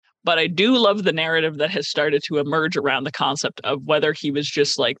But I do love the narrative that has started to emerge around the concept of whether he was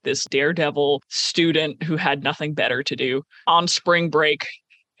just like this daredevil student who had nothing better to do on spring break,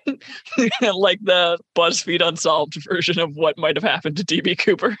 like the BuzzFeed Unsolved version of what might have happened to D.B.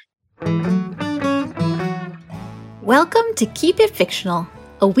 Cooper. Welcome to Keep It Fictional,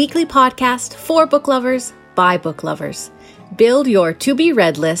 a weekly podcast for book lovers by book lovers. Build your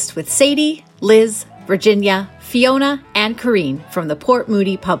to-be-read list with Sadie, Liz, Virginia, Fiona, and Corrine from the Port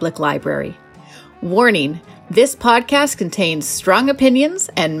Moody Public Library. Warning, this podcast contains strong opinions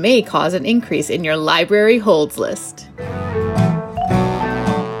and may cause an increase in your library holds list.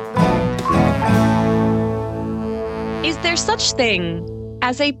 Is there such thing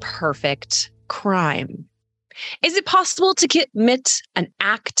as a perfect crime? Is it possible to commit an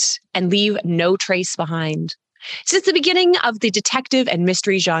act and leave no trace behind? Since the beginning of the detective and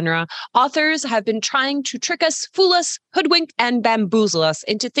mystery genre, authors have been trying to trick us, fool us, hoodwink, and bamboozle us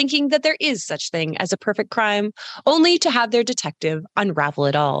into thinking that there is such thing as a perfect crime, only to have their detective unravel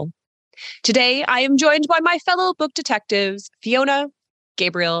it all. Today, I am joined by my fellow book detectives, Fiona,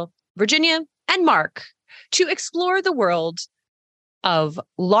 Gabriel, Virginia, and Mark, to explore the world of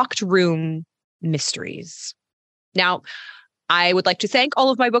locked room mysteries. Now, I would like to thank all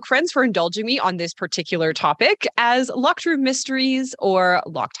of my book friends for indulging me on this particular topic, as locked room mysteries or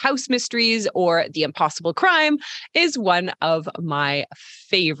locked house mysteries or the impossible crime is one of my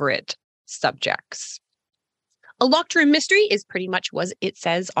favorite subjects. A locked room mystery is pretty much what it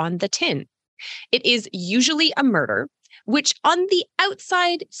says on the tin. It is usually a murder, which on the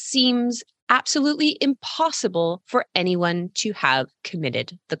outside seems absolutely impossible for anyone to have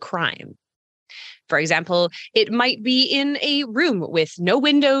committed the crime. For example, it might be in a room with no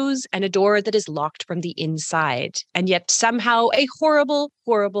windows and a door that is locked from the inside, and yet somehow a horrible,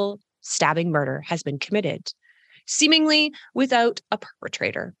 horrible stabbing murder has been committed, seemingly without a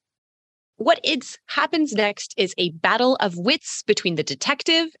perpetrator. What happens next is a battle of wits between the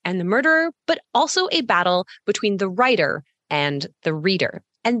detective and the murderer, but also a battle between the writer and the reader,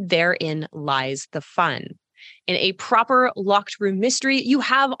 and therein lies the fun. In a proper locked room mystery, you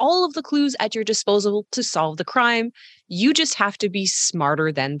have all of the clues at your disposal to solve the crime. You just have to be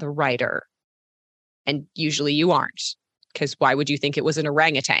smarter than the writer. And usually you aren't, because why would you think it was an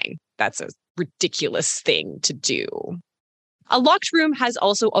orangutan? That's a ridiculous thing to do. A locked room has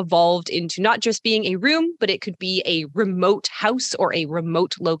also evolved into not just being a room, but it could be a remote house or a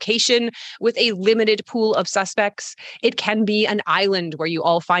remote location with a limited pool of suspects. It can be an island where you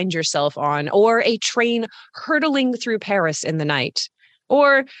all find yourself on, or a train hurtling through Paris in the night,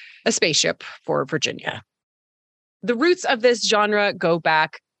 or a spaceship for Virginia. The roots of this genre go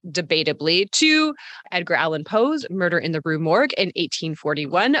back debatably to Edgar Allan Poe's Murder in the Rue Morgue in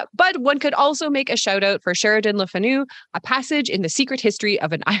 1841, but one could also make a shout out for Sheridan Le Fanu, A Passage in the Secret History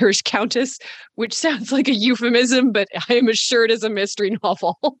of an Irish Countess, which sounds like a euphemism, but I am assured is a mystery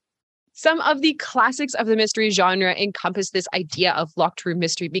novel. Some of the classics of the mystery genre encompass this idea of locked room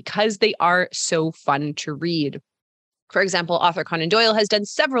mystery because they are so fun to read. For example, Arthur Conan Doyle has done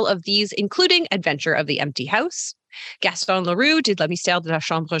several of these, including Adventure of the Empty House. Gaston Leroux did Le Mystère de la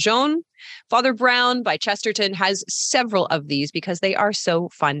Chambre Jaune. Father Brown by Chesterton has several of these because they are so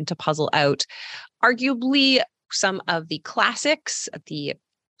fun to puzzle out. Arguably, some of the classics, the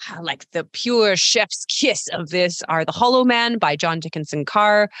pure chef's kiss of this are The Hollow Man by John Dickinson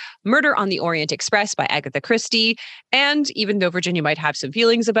Carr, Murder on the Orient Express by Agatha Christie, and even though Virginia might have some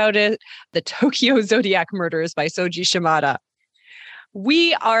feelings about it, The Tokyo Zodiac Murders by Soji Shimada.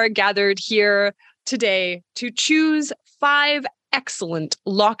 We are gathered here today to choose 5 excellent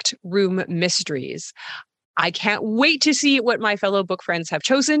locked room mysteries. I can't wait to see what my fellow book friends have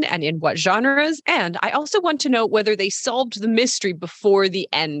chosen and in what genres. And I also want to know whether they solved the mystery before the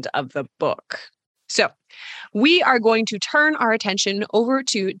end of the book. So we are going to turn our attention over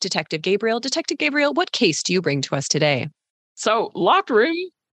to Detective Gabriel. Detective Gabriel, what case do you bring to us today? So locked room,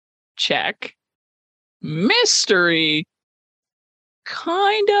 check. Mystery,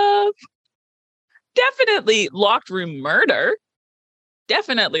 kind of. Definitely locked room murder.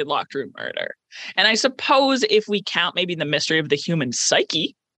 Definitely locked room murder. And I suppose if we count maybe the mystery of the human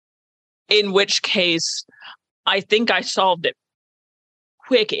psyche, in which case I think I solved it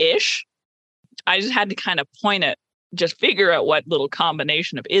quick-ish. I just had to kind of just figure out what little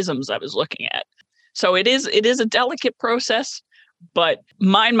combination of isms I was looking at. So it is a delicate process, but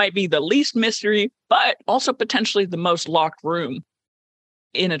mine might be the least mystery, but also potentially the most locked room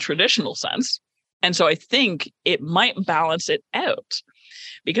in a traditional sense. And so I think it might balance it out,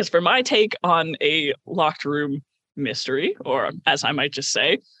 because for my take on a locked room mystery, or as I might just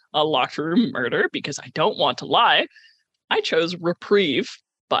say, a locked room murder, because I don't want to lie, I chose Reprieve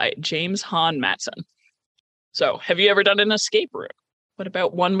by James Hahn Matson. So, have you ever done an escape room? What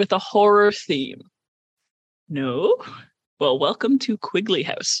about one with a horror theme? No? Well, welcome to Quigley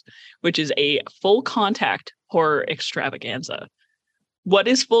House, which is a full contact horror extravaganza. What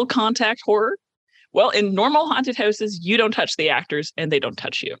is full contact horror? Well, in normal haunted houses, you don't touch the actors and they don't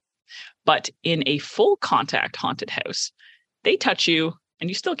touch you. But in a full contact haunted house, they touch you and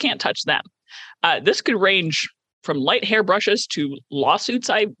you still can't touch them. This could range from light hairbrushes to lawsuits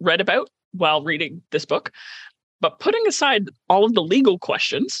I read about while reading this book. But putting aside all of the legal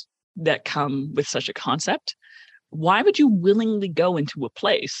questions that come with such a concept, why would you willingly go into a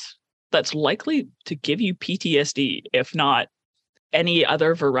place that's likely to give you PTSD, if not any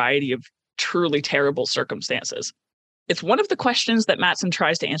other variety of truly terrible circumstances? It's one of the questions that Matson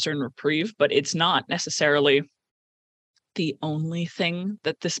tries to answer in Reprieve, but it's not necessarily the only thing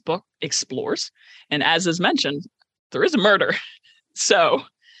that this book explores. And as is mentioned, there is a murder. So,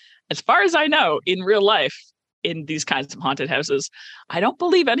 as far as I know, in real life, in these kinds of haunted houses, I don't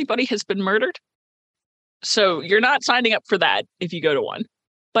believe anybody has been murdered. So you're not signing up for that if you go to one.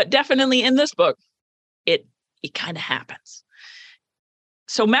 But definitely in this book, it kind of happens.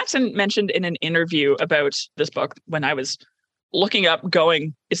 So Matson mentioned in an interview about this book when I was looking up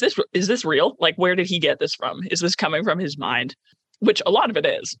going, is this real? Like, where did he get this from? Is this coming from his mind? Which a lot of it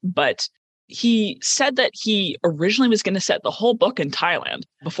is. But he said that he originally was going to set the whole book in Thailand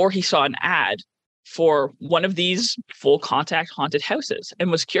before he saw an ad for one of these full contact haunted houses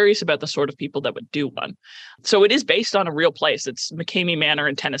and was curious about the sort of people that would do one. So it is based on a real place. It's McCamey Manor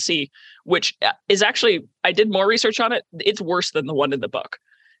in Tennessee, which is actually, I did more research on it. It's worse than the one in the book.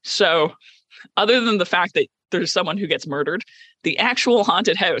 So other than the fact that there's someone who gets murdered, the actual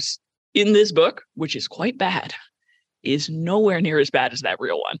haunted house in this book, which is quite bad, is nowhere near as bad as that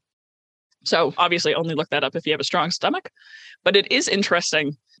real one. So obviously only look that up if you have a strong stomach, but it is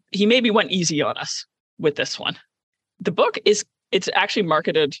interesting. He maybe went easy on us with this one. The book it's actually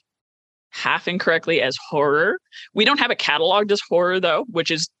marketed half incorrectly as horror. We don't have it cataloged as horror though,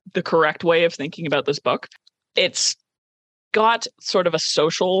 which is the correct way of thinking about this book. It's got sort of a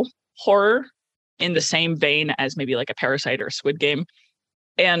social horror in the same vein as maybe like a Parasite or a Squid Game.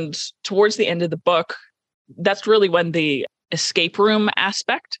 And towards the end of the book, that's really when the escape room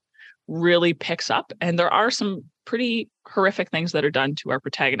aspect really picks up. And there are some pretty horrific things that are done to our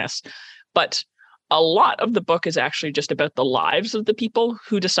protagonists. But a lot of the book is actually just about the lives of the people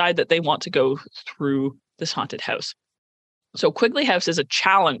who decide that they want to go through this haunted house. So Quigley House is a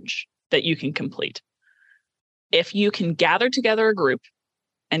challenge that you can complete. If you can gather together a group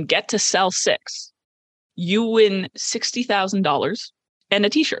and get to cell 6, you win $60,000 and a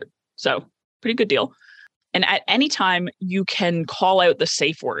t-shirt. So pretty good deal. And at any time, you can call out the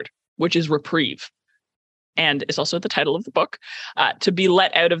safe word, which is reprieve. And it's also the title of the book, to be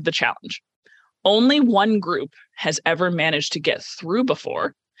let out of the challenge. Only one group has ever managed to get through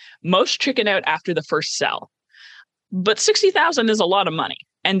before. Most chicken out after the first cell. But $60,000 is a lot of money.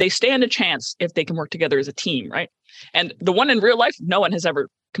 And they stand a chance if they can work together as a team, right? And the one in real life, no one has ever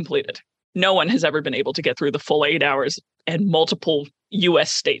completed. No one has ever been able to get through the full 8 hours and multiple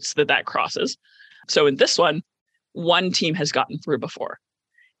US states that crosses. So in this one team has gotten through before.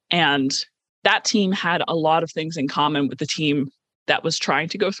 And that team had a lot of things in common with the team that was trying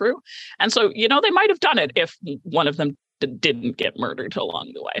to go through. And so, they might have done it if one of them didn't get murdered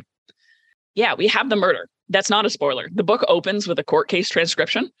along the way. Yeah, we have the murder. That's not a spoiler. The book opens with a court case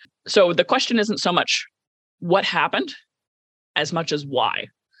transcription. So the question isn't so much what happened as much as why.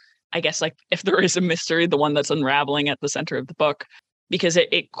 I guess like if there is a mystery, the one that's unraveling at the center of the book, because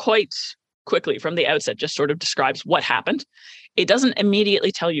it quite quickly from the outset just sort of describes what happened. It doesn't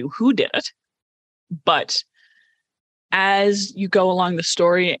immediately tell you who did it, but as you go along the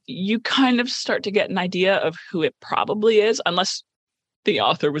story, you kind of start to get an idea of who it probably is, unless the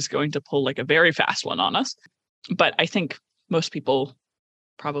author was going to pull like a very fast one on us. But I think most people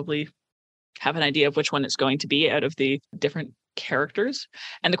probably have an idea of which one it's going to be out of the different characters.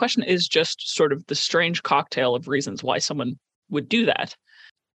 And the question is just sort of the strange cocktail of reasons why someone would do that,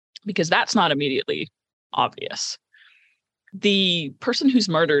 because that's not immediately obvious. The person who's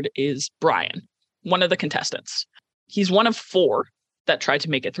murdered is Brian, one of the contestants. He's one of 4 that tried to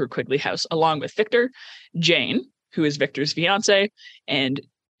make it through Quigley House, along with Victor, Jane, who is Victor's fiance, and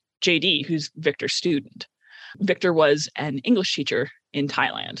JD, who's Victor's student. Victor was an English teacher in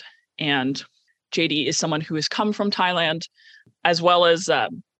Thailand, and JD is someone who has come from Thailand, as well as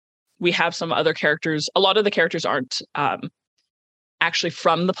we have some other characters. A lot of the characters aren't actually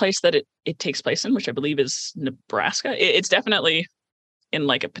from the place that it takes place in, which I believe is Nebraska. It's definitely in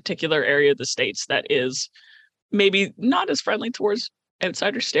like a particular area of the States that is maybe not as friendly towards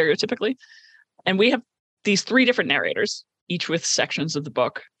outsiders stereotypically. And we have these 3 different narrators, each with sections of the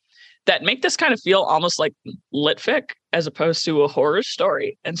book, that make this kind of feel almost like lit fic as opposed to a horror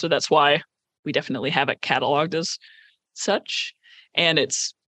story. And so that's why we definitely have it cataloged as such. And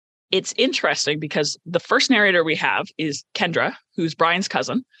it's interesting because the first narrator we have is Kendra, who's Brian's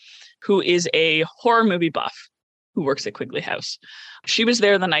cousin, who is a horror movie buff who works at Quigley House. She was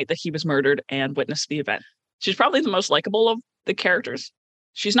there the night that he was murdered and witnessed the event. She's probably the most likable of the characters.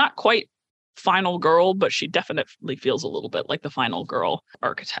 She's not quite final girl, but she definitely feels a little bit like the final girl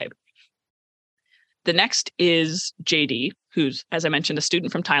archetype. The next is JD, who's, as I mentioned, a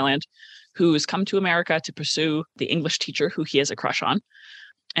student from Thailand who's come to America to pursue the English teacher who he has a crush on.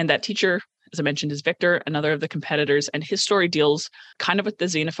 And that teacher, as I mentioned, is Victor, another of the competitors. And his story deals kind of with the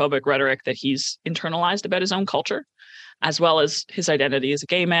xenophobic rhetoric that he's internalized about his own culture, as well as his identity as a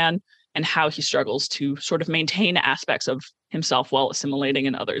gay man and how he struggles to sort of maintain aspects of himself while assimilating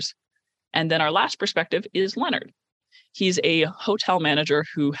in others. And then our last perspective is Leonard. He's a hotel manager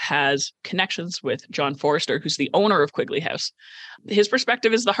who has connections with John Forrester, who's the owner of Quigley House. His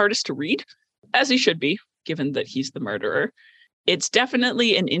perspective is the hardest to read, as he should be, given that he's the murderer. It's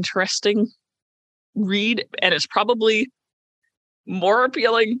definitely an interesting read, and it's probably more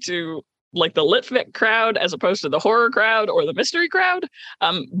appealing to like the lit fic crowd as opposed to the horror crowd or the mystery crowd.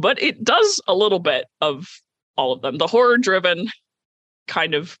 But it does a little bit of all of them. The horror-driven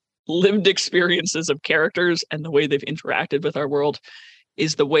kind of lived experiences of characters and the way they've interacted with our world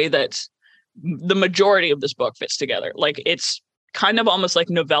is the way that the majority of this book fits together. Like, it's kind of almost like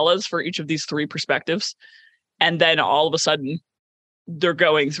novellas for each of these 3 perspectives. And then all of a sudden they're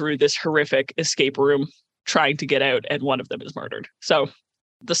going through this horrific escape room trying to get out, and one of them is murdered. So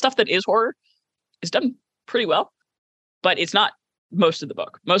the stuff that is horror is done pretty well, but it's not most of the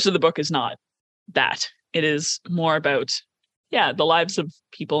book. Most of the book is not that. It is more about, the lives of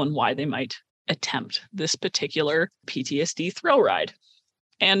people and why they might attempt this particular PTSD thrill ride.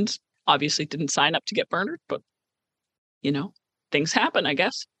 And obviously didn't sign up to get murdered, but, things happen, I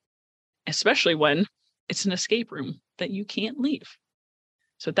guess, especially when it's an escape room that you can't leave.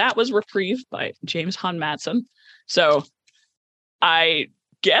 So that was Reprieve by James Hahn Matson. So I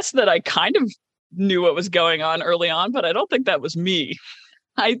guess that I kind of knew what was going on early on, but I don't think that was me.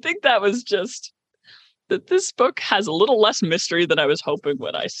 I think that was just that this book has a little less mystery than I was hoping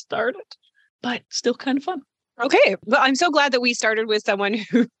when I started, but still kind of fun. Okay. Well, I'm so glad that we started with someone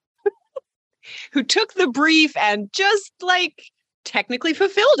who took the brief and just technically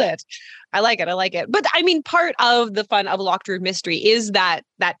fulfilled it. I like it. But I mean, part of the fun of a locked room mystery is that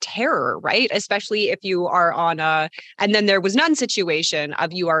terror, right? Especially if you are on and then there was none situation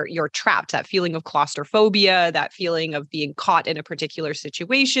of you're trapped, that feeling of claustrophobia, that feeling of being caught in a particular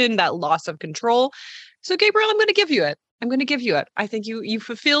situation, that loss of control. So Gabriel, I'm going to give you it. I think you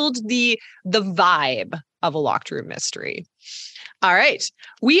fulfilled the vibe of a locked room mystery. All right.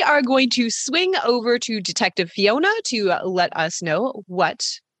 We are going to swing over to Detective Fiona to let us know what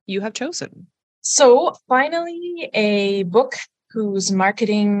you have chosen. So finally, a book whose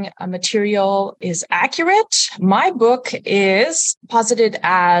marketing material is accurate. My book is posited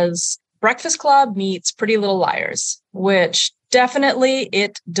as Breakfast Club meets Pretty Little Liars, which definitely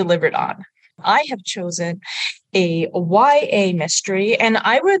it delivered on. I have chosen a YA mystery, and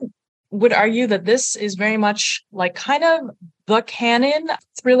I would argue that this is very much like kind of the canon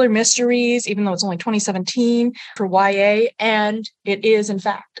thriller mysteries, even though it's only 2017 for YA, and it is, in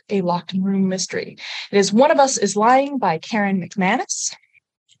fact, a locked room mystery. It is One of Us is Lying by Karen McManus.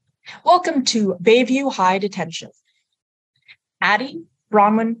 Welcome to Bayview High Detention. Addie,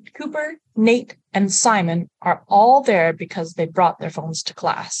 Bronwyn, Cooper, Nate, and Simon are all there because they brought their phones to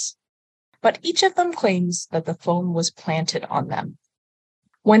class. But each of them claims that the phone was planted on them.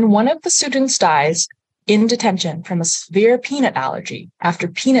 When one of the students dies in detention from a severe peanut allergy after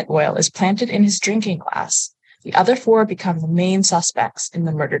peanut oil is planted in his drinking glass, the other 4 become the main suspects in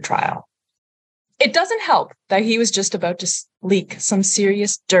the murder trial. It doesn't help that he was just about to leak some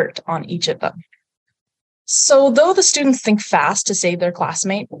serious dirt on each of them. So though the students think fast to save their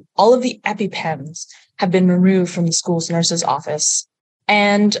classmate, all of the EpiPens have been removed from the school's nurse's office,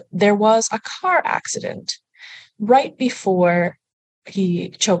 and there was a car accident right before he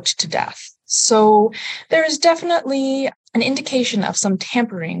choked to death. So there is definitely an indication of some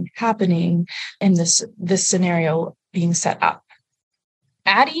tampering happening in this scenario being set up.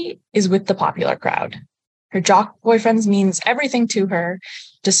 Addie is with the popular crowd. Her jock boyfriend means everything to her,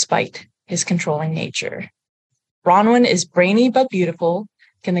 despite his controlling nature. Bronwyn is brainy but beautiful.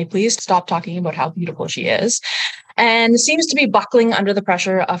 Can they please stop talking about how beautiful she is? And seems to be buckling under the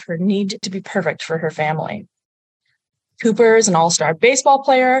pressure of her need to be perfect for her family. Cooper is an all-star baseball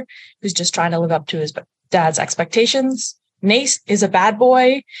player who's just trying to live up to his dad's expectations. Nace is a bad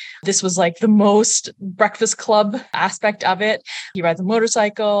boy. This was like the most Breakfast Club aspect of it. He rides a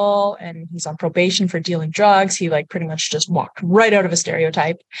motorcycle and he's on probation for dealing drugs. He like pretty much just walked right out of a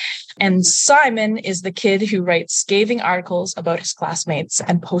stereotype. And Simon is the kid who writes scathing articles about his classmates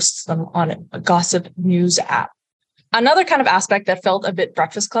and posts them on a gossip news app. Another kind of aspect that felt a bit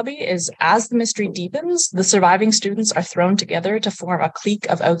Breakfast Clubby is as the mystery deepens, the surviving students are thrown together to form a clique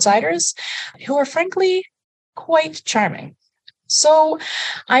of outsiders who are frankly quite charming. So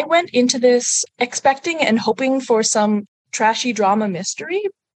I went into this expecting and hoping for some trashy drama mystery,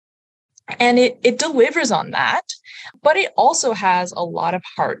 and it delivers on that, but it also has a lot of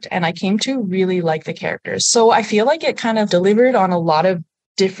heart, and I came to really like the characters. So I feel like it kind of delivered on a lot of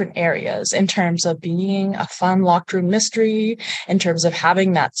different areas in terms of being a fun locked room mystery, in terms of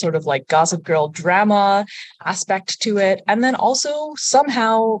having that sort of like Gossip Girl drama aspect to it, and then also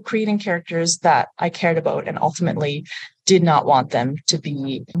somehow creating characters that I cared about and ultimately did not want them to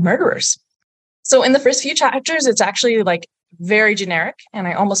be murderers. So in the first few chapters, it's actually like very generic and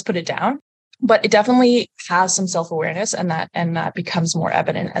I almost put it down, but it definitely has some self-awareness, and that becomes more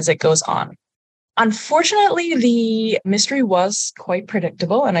evident as it goes on. Unfortunately, the mystery was quite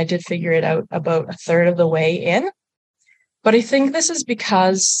predictable, and I did figure it out about a third of the way in. But I think this is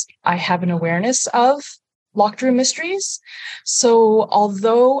because I have an awareness of locked room mysteries. So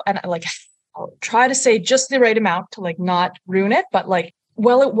although, and like, I'll try to say just the right amount to like not ruin it, but like,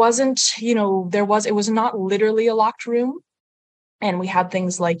 well, it wasn't, it was not literally a locked room. And we had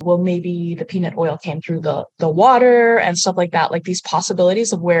things like, well, maybe the peanut oil came through the water and stuff like that, like these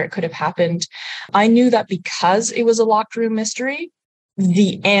possibilities of where it could have happened. I knew that because it was a locked room mystery,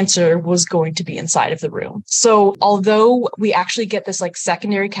 the answer was going to be inside of the room. So although we actually get this like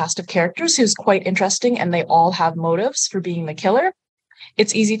secondary cast of characters who's quite interesting and they all have motives for being the killer,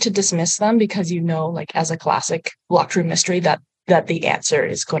 it's easy to dismiss them because like as a classic locked room mystery that the answer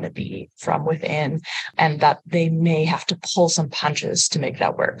is going to be from within and that they may have to pull some punches to make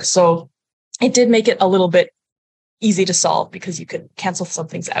that work. So it did make it a little bit easy to solve because you could cancel some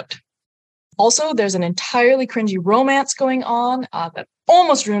things out. Also, there's an entirely cringy romance going on that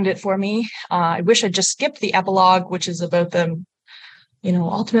almost ruined it for me. I wish I'd just skipped the epilogue, which is about them,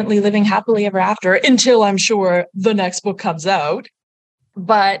 ultimately living happily ever after until I'm sure the next book comes out.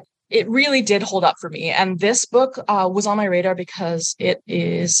 But it really did hold up for me. And this book was on my radar because it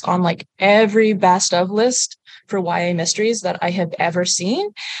is on like every best of list for YA mysteries that I have ever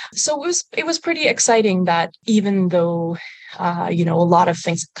seen. So it was pretty exciting that even though, a lot of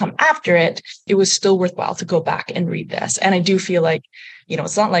things come after it, it was still worthwhile to go back and read this. And I do feel like,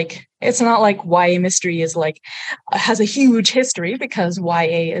 it's not like YA mystery is like has a huge history because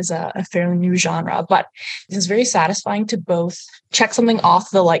YA is a fairly new genre, but it is very satisfying to both check something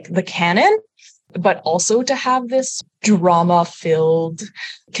off the canon, but also to have this drama-filled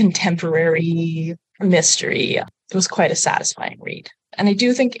contemporary mystery. It was quite a satisfying read. And I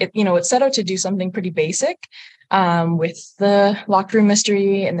do think it set out to do something pretty basic with the locked room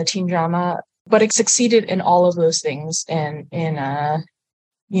mystery and the teen drama, but it succeeded in all of those things in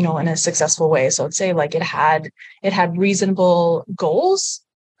a successful way. So I'd say like it had reasonable goals.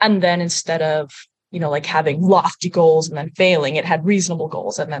 And then instead of, like having lofty goals and then failing, it had reasonable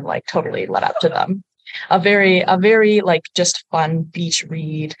goals and then like totally led up to them. A very like just fun beach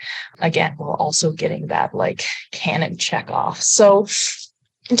read. Again, while also getting that like canon check off. So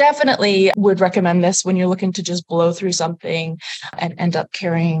definitely would recommend this when you're looking to just blow through something and end up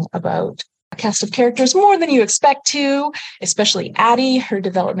caring about a cast of characters more than you expect to, especially Addie. Her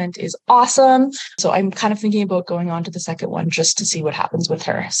development is awesome. So I'm kind of thinking about going on to the second one just to see what happens with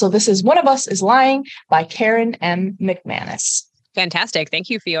her. So this is One of Us is Lying by Karen M. McManus. Fantastic. Thank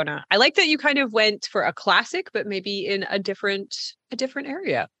you, Fiona. I like that you kind of went for a classic, but maybe in a different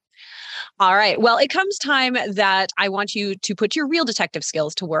area. All right. Well, it comes time that I want you to put your real detective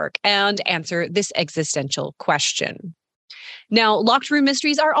skills to work and answer this existential question. Now, locked room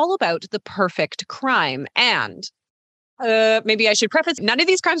mysteries are all about the perfect crime. And maybe I should preface, none of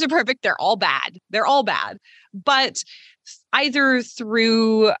these crimes are perfect. They're all bad. But either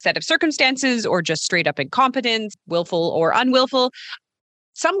through a set of circumstances or just straight up incompetence, willful or unwillful,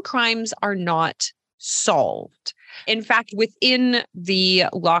 some crimes are not solved. In fact, within the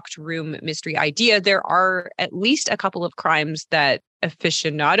locked room mystery idea, there are at least a couple of crimes that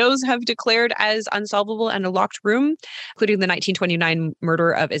aficionados have declared as unsolvable and a locked room, including the 1929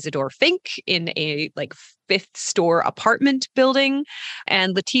 murder of Isidore Fink in a fifth store apartment building,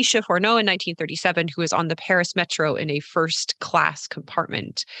 and Letitia Fourneau in 1937, who was on the Paris Metro in a first class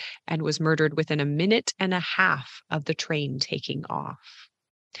compartment and was murdered within a minute and a half of the train taking off.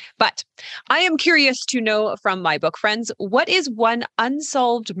 But I am curious to know from my book friends, what is one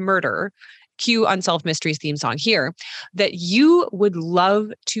unsolved murder, cue Unsolved Mysteries theme song here, that you would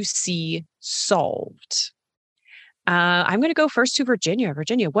love to see solved? I'm going to go first to Virginia.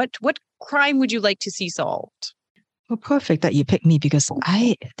 Virginia, what crime would you like to see solved? Well, perfect that you picked me because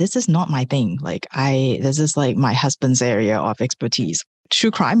this is not my thing. This is like my husband's area of expertise.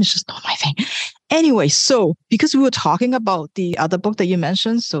 True crime is just not my thing. Anyway, so because we were talking about the other book that you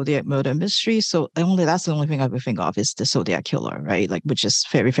mentioned, Zodiac Murder Mystery, that's the only thing I would think of is the Zodiac Killer, right? Which is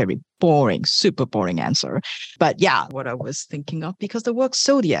very, very boring, super boring answer. But yeah, what I was thinking of, because the word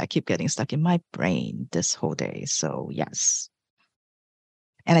Zodiac keep getting stuck in my brain this whole day. So yes.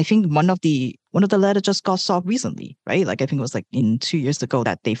 And I think one of the letters just got solved recently, right? I think it was in 2 years ago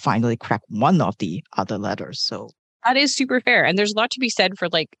that they finally cracked one of the other letters. So that is super fair. And there's a lot to be said for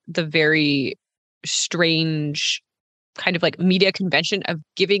the very strange kind of media convention of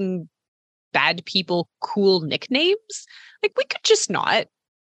giving bad people cool nicknames.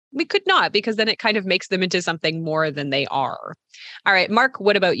 We could not, because then it kind of makes them into something more than they are. All right, Mark,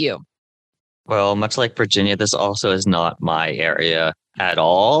 what about you? Well, much like Virginia, this also is not my area at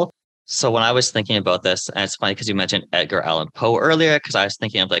all. So when I was thinking about this, and it's funny because you mentioned Edgar Allan Poe earlier, because I was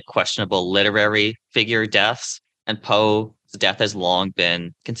thinking of questionable literary figure deaths. And Poe's death has long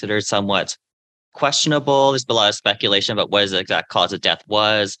been considered somewhat questionable. There's been a lot of speculation about what his exact cause of death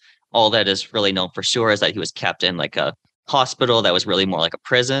was. All that is really known for sure is that he was kept in a hospital that was really more like a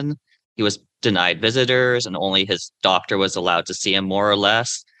prison. He was denied visitors and only his doctor was allowed to see him, more or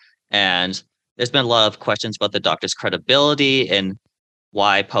less. And there's been a lot of questions about the doctor's credibility and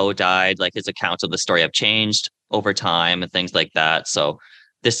why Poe died. His accounts of the story have changed over time and things like that. So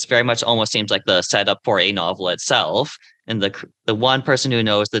this very much almost seems like the setup for a novel itself. And the one person who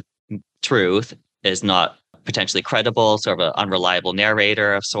knows the truth is not potentially credible, sort of an unreliable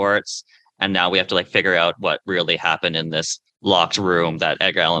narrator of sorts. And now we have to figure out what really happened in this locked room that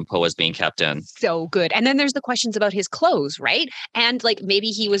Edgar Allan Poe was being kept in. So good. And then there's the questions about his clothes, right? And maybe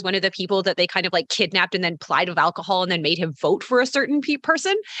he was one of the people that they kind of kidnapped and then plied with alcohol and then made him vote for a certain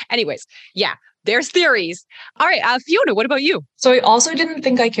person. Anyways, yeah. There's theories. All right, Fiona, what about you? So I also didn't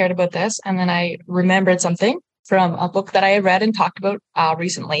think I cared about this. And then I remembered something from a book that I read and talked about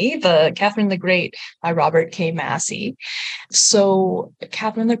recently, the Catherine the Great by Robert K. Massey. So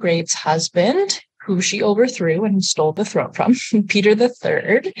Catherine the Great's husband, who she overthrew and stole the throne from, Peter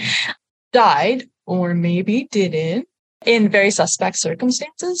III, died, or maybe didn't, in very suspect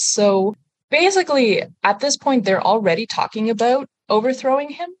circumstances. So basically, at this point, they're already talking about overthrowing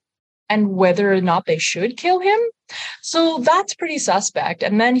him and whether or not they should kill him. So that's pretty suspect.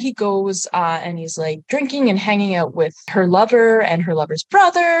 And then he goes and he's drinking and hanging out with her lover and her lover's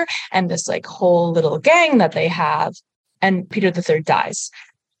brother and this whole little gang that they have. And Peter III dies.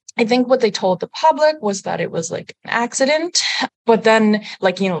 I think what they told the public was that it was an accident, but then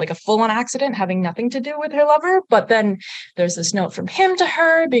a full-on accident having nothing to do with her lover. But then there's this note from him to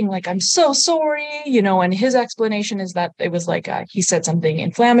her being I'm so sorry, and his explanation is that it was he said something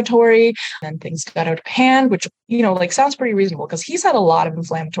inflammatory and things got out of hand, which, sounds pretty reasonable because he said a lot of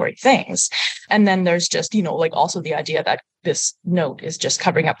inflammatory things. And then there's just, also the idea that this note is just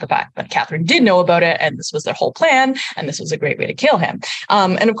covering up the fact that Catherine did know about it and this was their whole plan and this was a great way to kill him.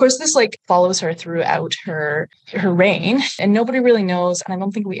 And of course, this follows her throughout her reign and nobody really knows. And I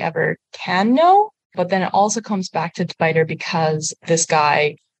don't think we ever can know. But then it also comes back to bite her because this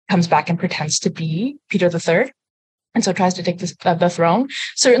guy comes back and pretends to be Peter III. And so tries to take the throne.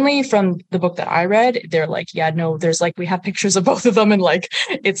 Certainly from the book that I read, they're yeah, no, there's we have pictures of both of them and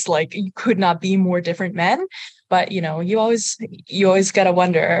it's you could not be more different men. But, you always got to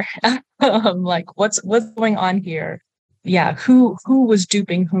wonder, what's going on here? Yeah, who was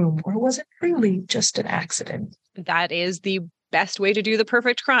duping whom? Or was it really just an accident? That is the best way to do the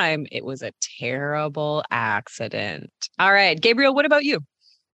perfect crime. It was a terrible accident. All right, Gabriel, what about you?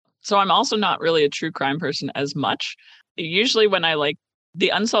 So I'm also not really a true crime person as much. Usually when I the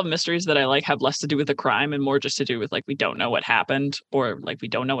unsolved mysteries that I have less to do with the crime and more just to do with we don't know what happened or we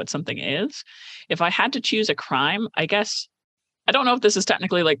don't know what something is. If I had to choose a crime, I guess, I don't know if this is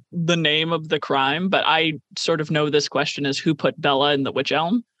technically the name of the crime, but I sort of know this question as who put Bella in the Wych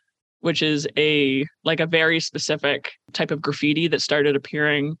Elm, which is a very specific type of graffiti that started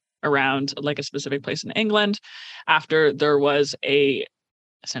appearing around like a specific place in England after there was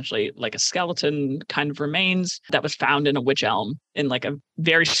essentially like a skeleton kind of remains that was found in a wych elm in like a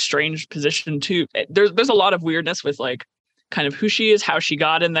very strange position too. There's a lot of weirdness with like kind of who she is, how she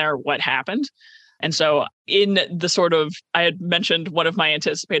got in there, what happened. And so in the sort of, I had mentioned one of my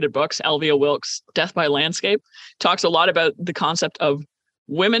anticipated books, Elvia Wilkes' Death by Landscape, talks a lot about the concept of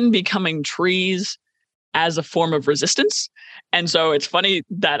women becoming trees as a form of resistance. And so it's funny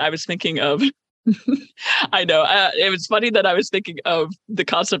that I was thinking of, I know, it was funny that I was thinking of the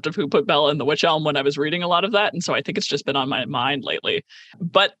concept of who put Bella in the wych elm when I was reading a lot of that. And so I think it's just been on my mind lately.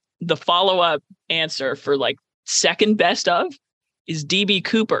 But the follow-up answer for like second best of is DB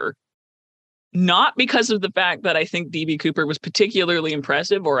Cooper. Not because of the fact that I think DB Cooper was particularly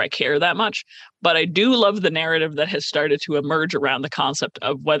impressive or I care that much, but I do love the narrative that has started to emerge around the concept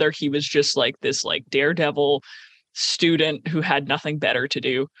of whether he was just like this like daredevil student who had nothing better to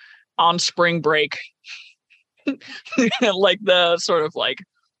do on spring break, like the sort of like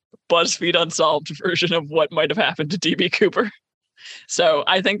BuzzFeed Unsolved version of what might have happened to DB Cooper. So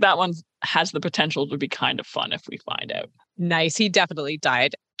I think that one has the potential to be kind of fun if we find out. Nice. He definitely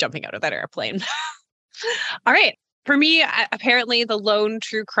died jumping out of that airplane. All right. For me, apparently the lone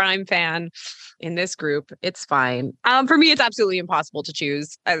true crime fan in this group, it's fine. For me, it's absolutely impossible to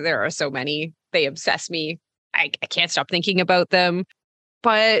choose. There are so many. They obsess me. I can't stop thinking about them.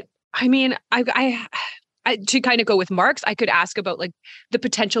 But I mean, I to kind of go with Mark's, I could ask about like the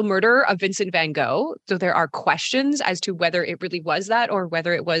potential murder of Vincent van Gogh. So there are questions as to whether it really was that or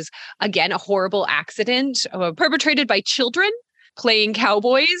whether it was, again, a horrible accident perpetrated by children playing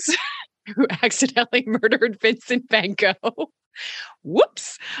cowboys who accidentally murdered Vincent van Gogh.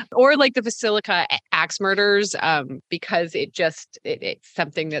 Whoops. Or like the Basilica axe murders, because it's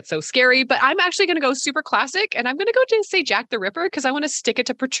something that's so scary. But I'm actually going to go super classic, and I'm going to go to say Jack the Ripper because I want to stick it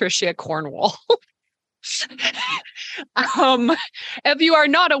to Patricia Cornwall. If you are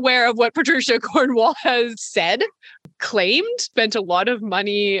not aware of what Patricia Cornwall has said, claimed, spent a lot of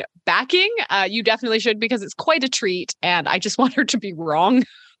money backing, you definitely should, because it's quite a treat. And I just want her to be wrong.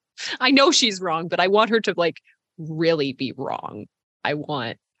 I know she's wrong, but I want her to like really be wrong. I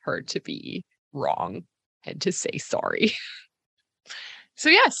want her to be wrong and to say sorry. So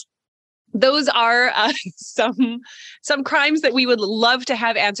yes, those are some crimes that we would love to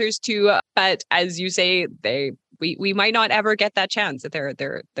have answers to, but as you say, we might not ever get that chance.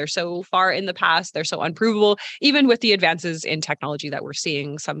 They're so far in the past, they're so unprovable. Even with the advances in technology that we're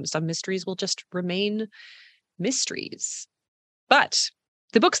seeing, some mysteries will just remain mysteries. But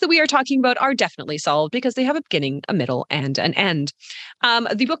the books that we are talking about are definitely solved because they have a beginning, a middle, and an end.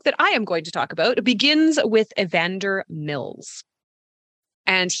 The book that I am going to talk about begins with Evander Mills.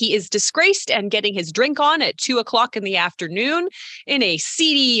 And he is disgraced and getting his drink on at 2:00 in the afternoon in a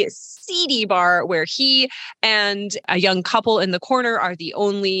seedy bar where he and a young couple in the corner are the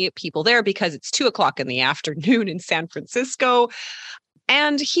only people there because it's 2:00 in the afternoon in San Francisco.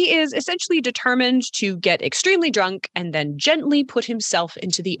 And he is essentially determined to get extremely drunk and then gently put himself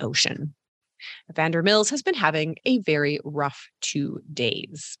into the ocean. Evander Mills has been having a very rough 2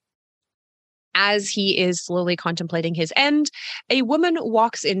 days. As he is slowly contemplating his end, a woman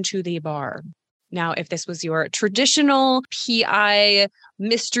walks into the bar. Now, if this was your traditional PI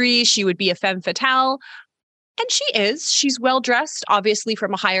mystery, she would be a femme fatale. And she is. She's well-dressed, obviously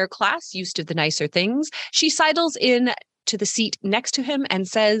from a higher class, used to the nicer things. She sidles in to the seat next to him and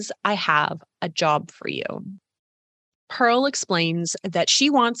says, "I have a job for you." Pearl explains that she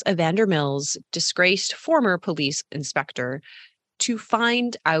wants Evander Mills, disgraced former police inspector, to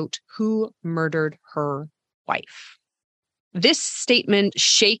find out who murdered her wife. This statement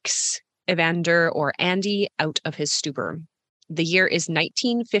shakes Evander, or Andy, out of his stupor. The year is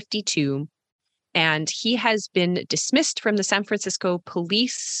 1952, and he has been dismissed from the San Francisco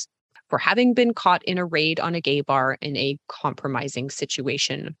police for having been caught in a raid on a gay bar in a compromising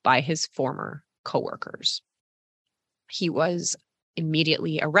situation by his former coworkers. He was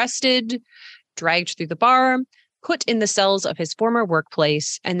immediately arrested, dragged through the bar, put in the cells of his former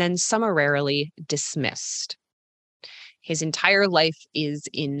workplace, and then summarily dismissed. His entire life is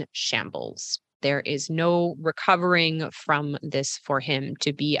in shambles. There is no recovering from this for him.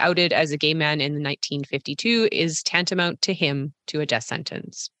 To be outed as a gay man in 1952 is tantamount to him to a death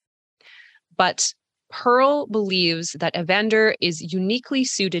sentence. But Pearl believes that Evander is uniquely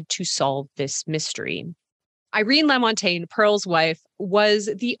suited to solve this mystery. Irene LaMontagne, Pearl's wife, was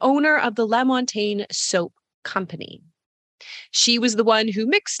the owner of the LaMontagne Soap Company. She was the one who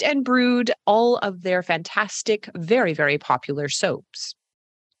mixed and brewed all of their fantastic, very, very popular soaps.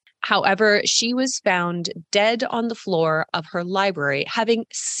 However, she was found dead on the floor of her library, having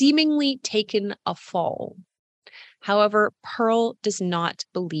seemingly taken a fall. However, Pearl does not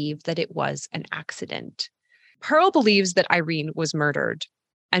believe that it was an accident. Pearl believes that Irene was murdered.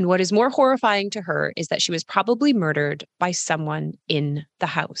 And what is more horrifying to her is that she was probably murdered by someone in the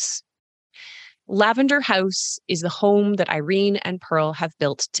house. Lavender House is the home that Irene and Pearl have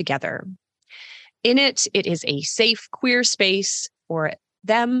built together. In it, it is a safe, queer space for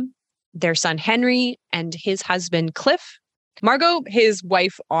them, their son Henry, and his husband Cliff, Margot, his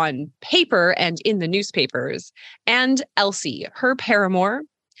wife on paper and in the newspapers, and Elsie, her paramour,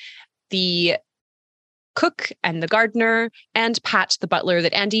 the cook and the gardener, and Pat, the butler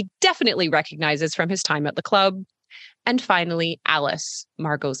that Andy definitely recognizes from his time at the club, and finally Alice,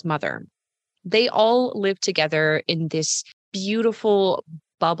 Margot's mother. They all live together in this beautiful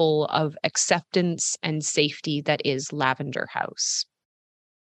bubble of acceptance and safety that is Lavender House.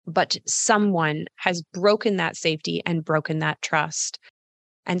 But someone has broken that safety and broken that trust.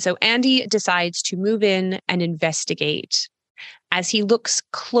 And so Andy decides to move in and investigate. As he looks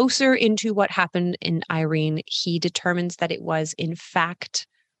closer into what happened in Irene, he determines that it was, in fact,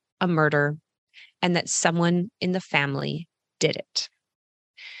 a murder and that someone in the family did it.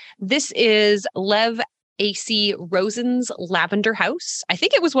 This is Lev A.C. Rosen's Lavender House. I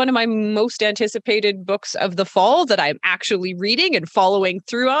think it was one of my most anticipated books of the fall that I'm actually reading and following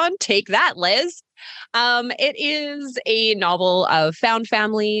through on. Take that, Liz. It is a novel of found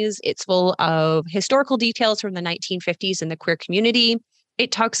families. It's full of historical details from the 1950s in the queer community.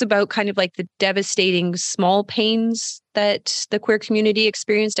 It talks about kind of like the devastating small pains that the queer community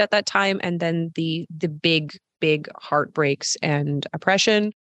experienced at that time, and then the big heartbreaks and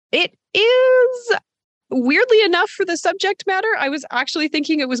oppression. It is, weirdly enough, for the subject matter, I was actually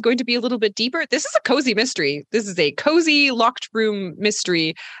thinking it was going to be a little bit deeper. This is a cozy mystery. This is a cozy locked room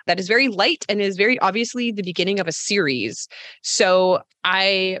mystery that is very light and is very obviously the beginning of a series. So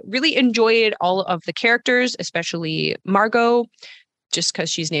I really enjoyed all of the characters, especially Margot, just because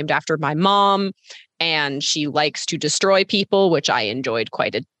she's named after my mom and she likes to destroy people, which I enjoyed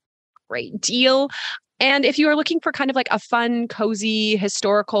quite a great deal. And if you are looking for kind of like a fun, cozy,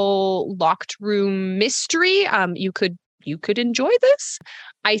 historical locked room mystery, you could enjoy this.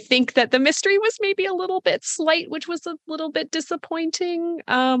 I think that the mystery was maybe a little bit slight, which was a little bit disappointing.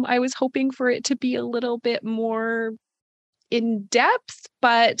 I was hoping for it to be a little bit more in depth,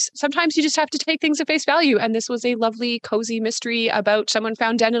 but sometimes you just have to take things at face value. And this was a lovely, cozy mystery about someone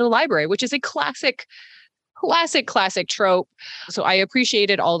found dead in a library, which is a classic trope. So I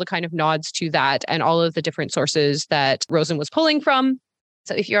appreciated all the kind of nods to that and all of the different sources that Rosen was pulling from.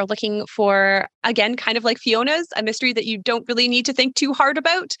 So if you're looking for, again, kind of like Fiona's, a mystery that you don't really need to think too hard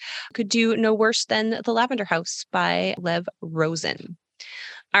about, could do no worse than The Lavender House by Lev Rosen.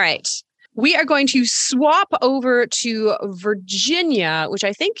 All right. We are going to swap over to Virginia, which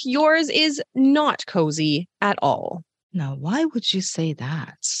I think yours is not cozy at all. Now, why would you say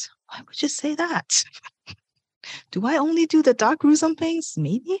that? Why would you say that? Do I only do the dark gruesome things?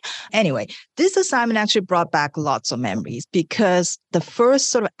 Maybe. Anyway, this assignment actually brought back lots of memories because the first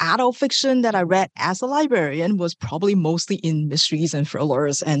sort of adult fiction that I read as a librarian was probably mostly in mysteries and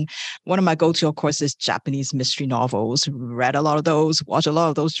thrillers. And one of my go-to, of course, is Japanese mystery novels. Read a lot of those, watched a lot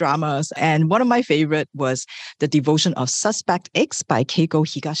of those dramas. And one of my favorite was The Devotion of Suspect X by Keiko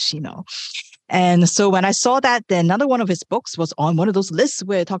Higashino. And so when I saw that, then another one of his books was on one of those lists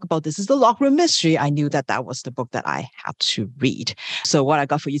where I talk about this is the locked room mystery. I knew that that was the book that I had to read. So what I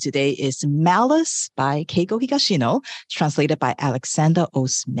got for you today is Malice by Keiko Higashino, translated by Alexander O.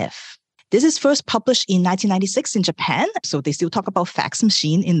 Smith. This is first published in 1996 in Japan, so they still talk about fax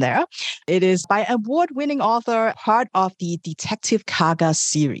machine in there. It is by award-winning author, part of the Detective Kaga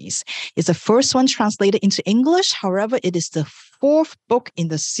series. It's the first one translated into English. However, it is the fourth book in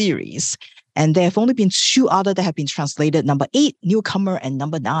the series. And there have only been two other that have been translated, number 8, Newcomer, and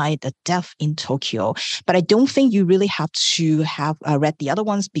number 9, The Death in Tokyo. But I don't think you really have to have read the other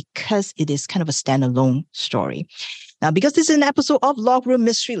ones because it is kind of a standalone story. Now, because this is an episode of Locked Room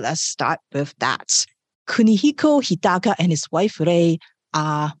Mystery, let's start with that. Kunihiko Hidaka and his wife Rei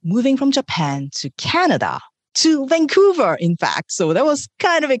are moving from Japan to Canada, to Vancouver, in fact. So that was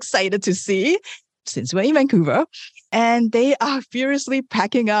kind of excited to see since we're in Vancouver. And they are furiously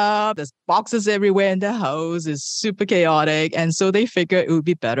packing up. There's boxes everywhere in the house. It's super chaotic. And so they figured it would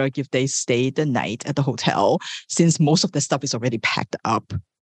be better if they stayed the night at the hotel since most of the stuff is already packed up.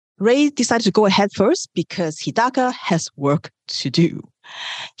 Rei decided to go ahead first because Hidaka has work to do.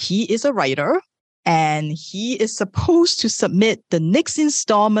 He is a writer And he is supposed to submit the next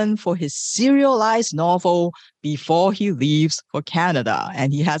installment for his serialized novel before he leaves for Canada.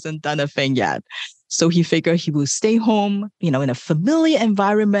 And he hasn't done a thing yet. So he figured he will stay home, in a familiar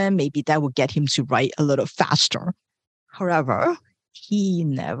environment. Maybe that will get him to write a little faster. However, he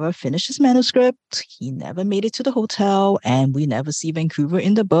never finished his manuscript. He never made it to the hotel. And we never see Vancouver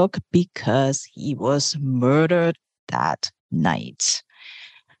in the book because he was murdered that night.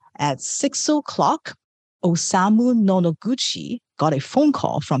 At 6 o'clock, Osamu Nonoguchi got a phone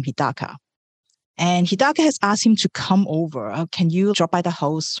call from Hidaka. And Hidaka has asked him to come over. Can you drop by the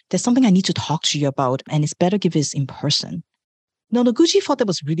house? There's something I need to talk to you about, and it's better if it's in person. Nonoguchi thought that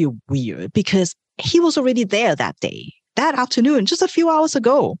was really weird because he was already there that day, that afternoon, just a few hours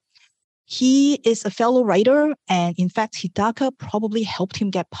ago. He is a fellow writer, and in fact, Hidaka probably helped him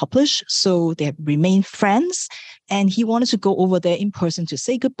get published, so they have remained friends, and he wanted to go over there in person to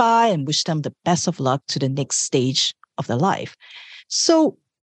say goodbye and wish them the best of luck to the next stage of their life. So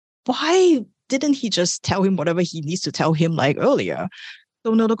why didn't he just tell him whatever he needs to tell him like earlier?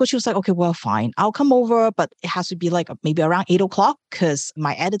 So Nonoguchi was like, okay, well, fine. I'll come over, but it has to be like maybe around 8 o'clock because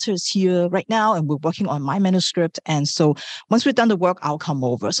my editor is here right now and we're working on my manuscript. And so once we're done the work, I'll come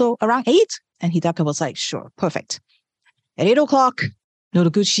over. So around 8? And Hidaka was like, sure, perfect. At 8 o'clock,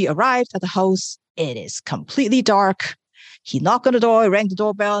 Nonoguchi arrived at the house. It is completely dark. He knocked on the door, rang the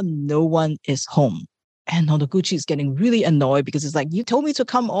doorbell. No one is home. And Nonoguchi is getting really annoyed because it's like, you told me to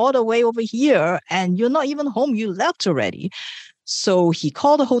come all the way over here and you're not even home. You left already. So he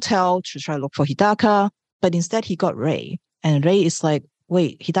called the hotel to try to look for Hidaka, but instead he got Ray. And Ray is like,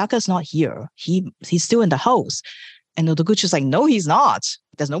 wait, Hidaka's not here. He's still in the house. And Nonoguchi is like, no, he's not.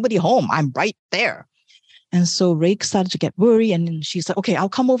 There's nobody home. I'm right there. And so Ray started to get worried. And then she's like, okay, I'll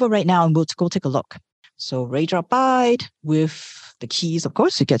come over right now and we'll go take a look. So Ray dropped by with the keys, of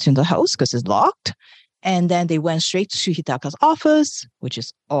course, to get into the house because it's locked. And then they went straight to Hidaka's office, which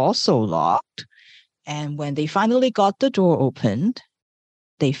is also locked. And when they finally got the door opened,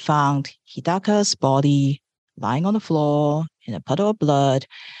 they found Hidaka's body lying on the floor in a puddle of blood.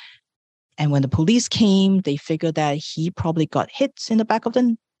 And when the police came, they figured that he probably got hit in the back of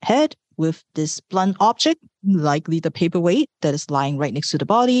the head with this blunt object, likely the paperweight that is lying right next to the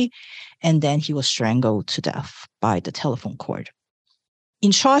body. And then he was strangled to death by the telephone cord.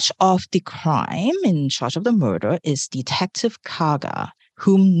 In charge of the crime, in charge of the murder, is Detective Kaga,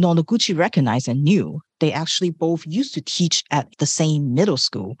 whom Nonoguchi recognized and knew. They actually both used to teach at the same middle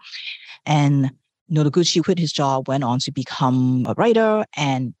school. And Nonoguchi quit his job, went on to become a writer,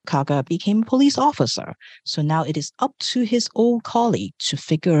 and Kaga became a police officer. So now it is up to his old colleague to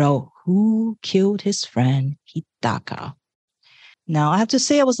figure out who killed his friend Hidaka. Now, I have to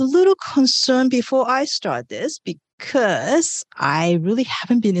say I was a little concerned before I start this because I really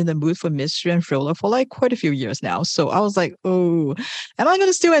haven't been in the mood for mystery and thriller for like quite a few years now. So I was like, oh, am I going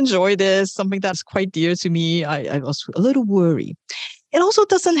to still enjoy this? Something that's quite dear to me. I was a little worried. It also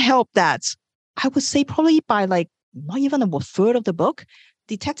doesn't help that I would say probably by like not even a third of the book,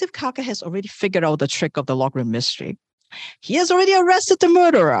 Detective Kaga has already figured out the trick of the lockroom mystery. He has already arrested the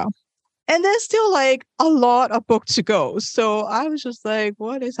murderer. And there's still like a lot of book to go. So I was just like,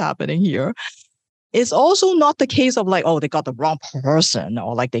 what is happening here? It's also not the case of like, oh, they got the wrong person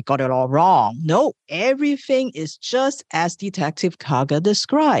or like they got it all wrong. No, everything is just as Detective Kaga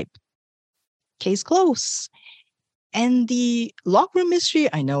described. Case closed. And the lockroom mystery,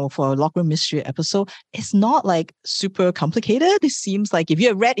 I know for a lockroom mystery episode, it's not like super complicated. It seems like if you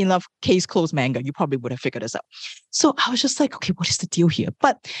have read enough case closed manga, you probably would have figured this out. So I was just like, okay, what is the deal here?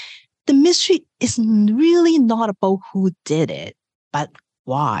 But the mystery is really not about who did it, but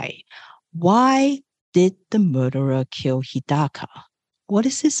why. Why did the murderer kill Hidaka? What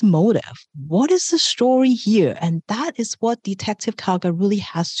is his motive? What is the story here? And that is what Detective Kaga really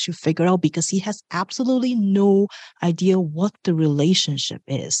has to figure out because he has absolutely no idea what the relationship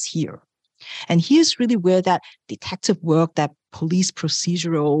is here. And here's really where that detective work, that police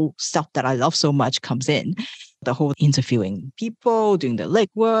procedural stuff that I love so much comes in. The whole interviewing people, doing the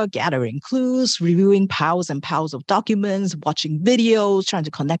legwork, gathering clues, reviewing piles and piles of documents, watching videos, trying to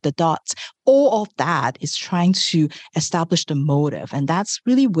connect the dots. All of that is trying to establish the motive. And that's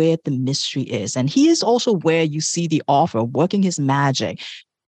really where the mystery is. And here's also where you see the author working his magic,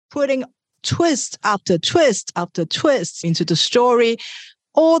 putting twist after twist after twist into the story.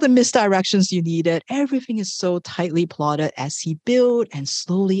 All the misdirections you needed, everything is so tightly plotted as he built and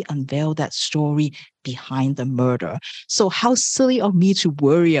slowly unveiled that story behind the murder. So how silly of me to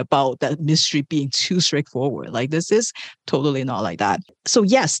worry about that mystery being too straightforward. Like this is totally not like that. So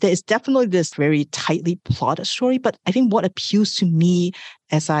yes, there is definitely this very tightly plotted story, but I think what appeals to me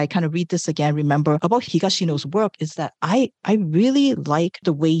as I kind of read this again, remember about Higashino's work is that I really like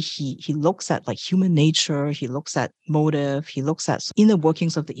the way he looks at like human nature, he looks at motive, he looks at inner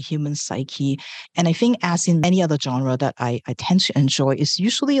workings of the human psyche. And I think as in any other genre that I tend to enjoy is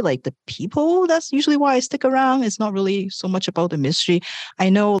usually like the people. That's usually why I stick around. It's not really so much about the mystery. I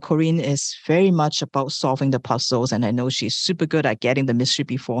know Corinne is very much about solving the puzzles, and I know she's super good at getting the mystery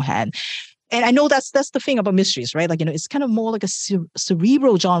beforehand. And I know that's the thing about mysteries, right? Like, it's kind of more like a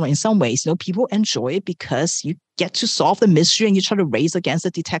cerebral genre in some ways. People enjoy it because you get to solve the mystery and you try to race against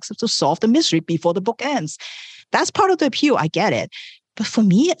the detective to solve the mystery before the book ends. That's part of the appeal. I get it. But for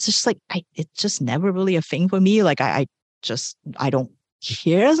me, it's just like, it's just never really a thing for me. Like, I don't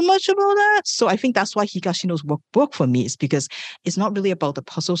care as much about that. So I think that's why Higashino's work for me is because it's not really about the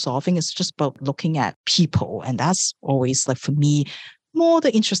puzzle solving. It's just about looking at people. And that's always like, for me, more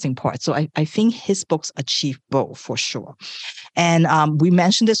the interesting part. So I think his books achieve both for sure. And we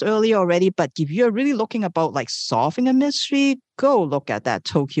mentioned this earlier already, but if you're really looking about like solving a mystery, go look at that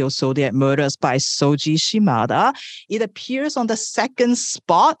Tokyo Zodiac Murders by Soji Shimada. It appears on the second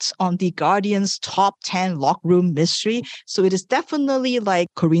spot on the Guardian's top 10 lock room mystery. So it is definitely, like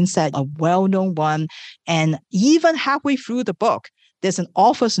Corinne said, a well-known one. And even halfway through the book, there's an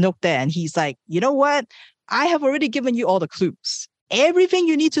author's note there. And he's like, you know what? I have already given you all the clues. Everything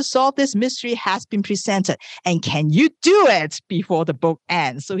you need to solve this mystery has been presented. And can you do it before the book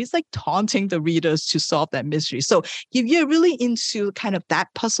ends? So he's like taunting the readers to solve that mystery. So if you're really into kind of that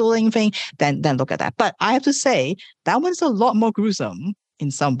puzzling thing, then look at that. But I have to say, that one's a lot more gruesome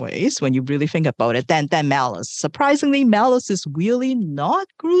in some ways when you really think about it than Malice. Surprisingly, Malice is really not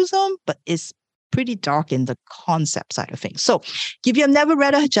gruesome, but it's pretty dark in the concept side of things. So if you have never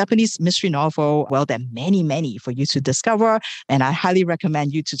read a Japanese mystery novel, well, there are many for you to discover. And I highly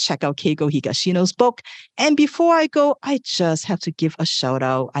recommend you to check out Keigo Higashino's book. And before I go, I just have to give a shout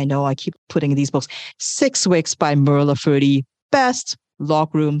out. I know I keep putting in these books. 6 Weeks by Mur Lafferty. Best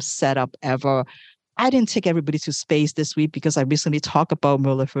log room setup ever. I didn't take everybody to space this week because I recently talked about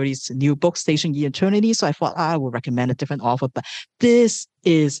Mur Lafferty's new book, Station E Eternity. So I thought I would recommend a different author, but this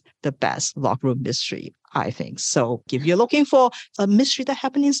is the best lock room mystery, I think. So if you're looking for a mystery that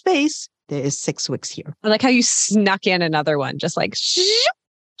happened in space, there is 6 Weeks here. I like how you snuck in another one, just like,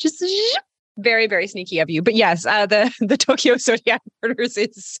 just very, very sneaky of you. But yes, the Tokyo Zodiac Murders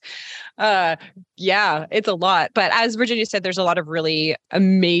is, it's a lot. But as Virginia said, there's a lot of really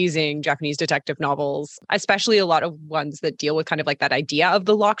amazing Japanese detective novels, especially a lot of ones that deal with kind of like that idea of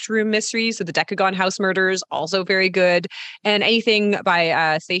the locked room mystery. So the Decagon House Murders, also very good. And anything by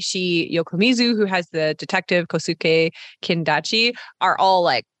Seishi Yokomizu, who has the detective Kosuke Kindachi, are all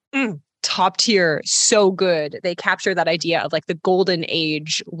like, top tier, so good. They capture that idea of like the golden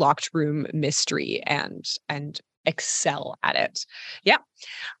age locked room mystery and excel at it. Yeah.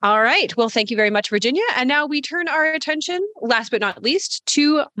 All right. Well, thank you very much, Virginia. And now we turn our attention, last but not least,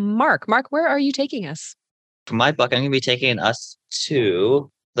 to Mark. Mark, where are you taking us? For my book, I'm going to be taking us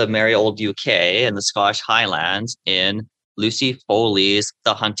to the merry old UK and the Scottish Highlands in Lucy Foley's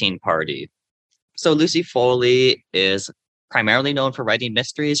The Hunting Party. So Lucy Foley is primarily known for writing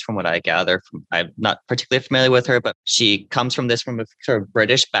mysteries, from what I gather. I'm not particularly familiar with her, but she comes from a sort of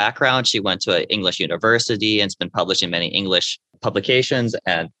British background. She went to an English university and has been published in many English publications.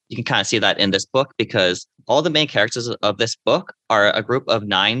 And you can kind of see that in this book because all the main characters of this book are a group of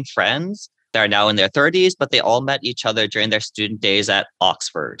 9 friends that are now in their 30s, but they all met each other during their student days at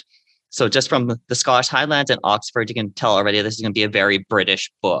Oxford. So just from the Scottish Highlands and Oxford, you can tell already this is going to be a very British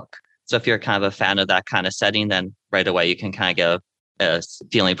book. So if you're kind of a fan of that kind of setting, then right away you can kind of get a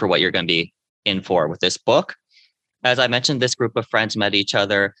feeling for what you're going to be in for with this book. As I mentioned, this group of friends met each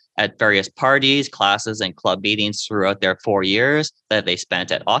other at various parties, classes, and club meetings throughout their 4 years that they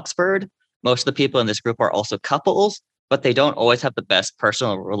spent at Oxford. Most of the people in this group are also couples, but they don't always have the best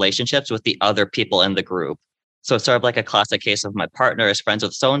personal relationships with the other people in the group. So it's sort of like a classic case of my partner is friends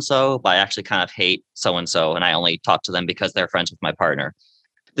with so-and-so, but I actually kind of hate so-and-so, and I only talk to them because they're friends with my partner.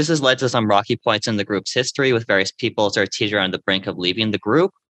 This has led to some rocky points in the group's history, with various people sort of teetering on the brink of leaving the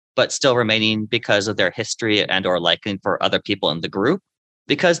group, but still remaining because of their history and or liking for other people in the group.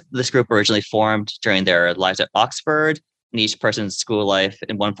 Because this group originally formed during their lives at Oxford, and each person's school life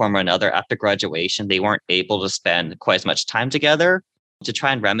in one form or another after graduation, they weren't able to spend quite as much time together. To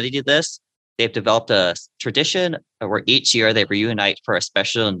try and remedy this, they've developed a tradition where each year they reunite for a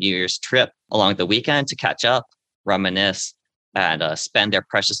special New Year's trip along the weekend to catch up, reminisce, and spend their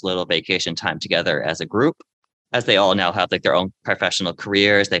precious little vacation time together as a group, as they all now have like their own professional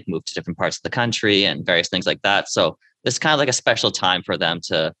careers. They've moved to different parts of the country and various things like that. So it's kind of like a special time for them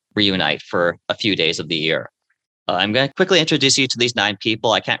to reunite for a few days of the year. I'm going to quickly introduce you to these 9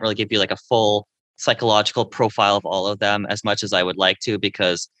 people. I can't really give you like a full psychological profile of all of them as much as I would like to,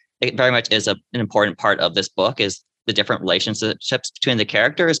 because it very much is an important part of this book is the different relationships between the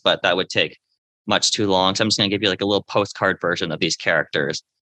characters, but that would take much too long. So I'm just going to give you like a little postcard version of these characters.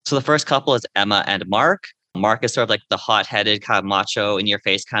 So the first couple is Emma and Mark. Mark is sort of like the hot-headed, kind of macho,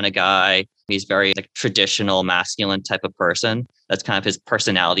 in-your-face kind of guy. He's very like traditional masculine type of person. That's kind of his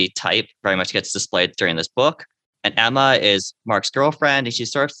personality type, very much gets displayed during this book. And Emma is Mark's girlfriend, and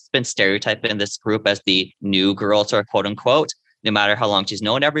she's sort of been stereotyped in this group as the new girl, sort of quote unquote. No matter how long she's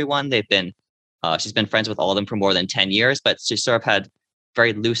known everyone, she's been friends with all of them for more than 10 years, but she sort of had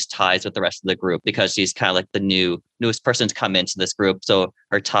very loose ties with the rest of the group because she's kind of like the newest person to come into this group. So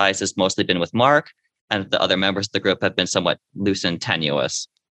her ties has mostly been with Mark, and the other members of the group have been somewhat loose and tenuous.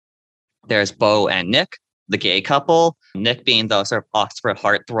 There's Beau and Nick, the gay couple. Nick being the sort of Oxford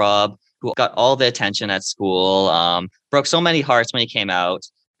heartthrob who got all the attention at school, broke so many hearts when he came out,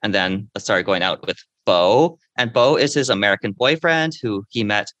 and then started going out with Beau. And Beau is his American boyfriend who he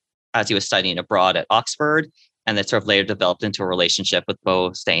met as he was studying abroad at Oxford, and that sort of later developed into a relationship with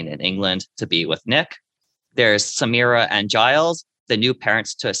Beau staying in England to be with Nick. There's Samira and Giles, the new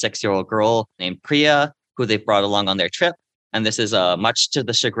parents to a 6-year-old girl named Priya, who they've brought along on their trip. And this is much to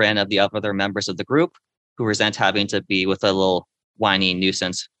the chagrin of the other members of the group, who resent having to be with a little whiny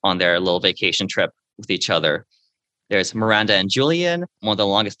nuisance on their little vacation trip with each other. There's Miranda and Julian, one of the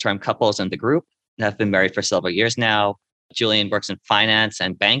longest term couples in the group, and have been married for several years now. Julian works in finance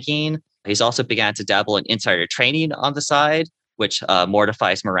and banking. He's also began to dabble in insider trading on the side, which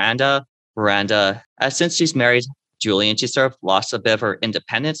mortifies Miranda. Miranda, since she's married Julian, she sort of lost a bit of her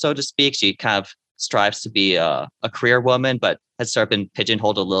independence, so to speak. She kind of strives to be a career woman, but has sort of been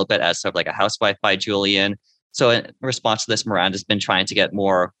pigeonholed a little bit as sort of like a housewife by Julian. So in response to this, Miranda's been trying to get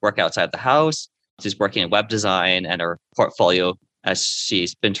more work outside the house. She's working in web design and her portfolio, as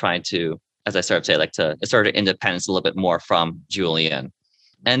she's been trying to, as I sort of say, like to assert her independence a little bit more from Julian.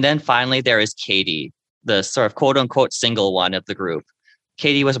 And then finally, there is Katie, the sort of quote unquote single one of the group.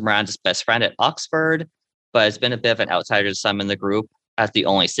 Katie was Miranda's best friend at Oxford, but has been a bit of an outsider to some in the group as the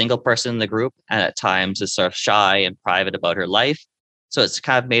only single person in the group, and at times is sort of shy and private about her life. So it's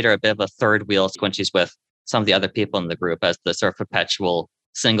kind of made her a bit of a third wheel when she's with some of the other people in the group as the sort of perpetual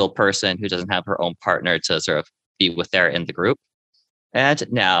single person who doesn't have her own partner to sort of be with there in the group. And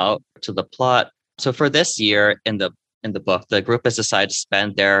now to the plot. So for this year in the book, the group has decided to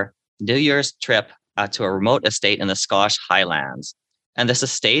spend their New Year's trip to a remote estate in the Scottish Highlands. And this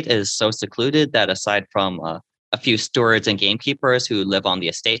estate is so secluded that aside from a few stewards and gamekeepers who live on the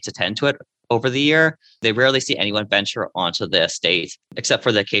estate to tend to it over the year, they rarely see anyone venture onto the estate, except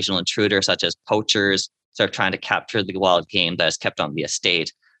for the occasional intruder, such as poachers, sort of trying to capture the wild game that is kept on the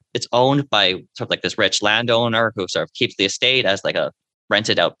estate. It's owned by sort of like this rich landowner who sort of keeps the estate as like a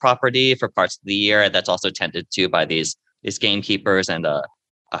rented out property for parts of the year. That's also tended to by these gamekeepers and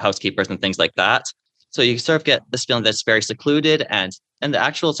housekeepers and things like that. So you sort of get this feeling that's very secluded, and the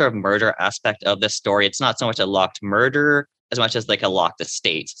actual sort of murder aspect of this story, it's not so much a locked murder as much as like a locked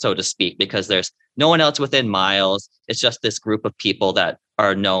estate, so to speak, because there's no one else within miles. It's just this group of people that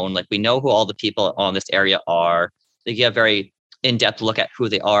are known. Like we know who all the people on this area are. They get a very in-depth look at who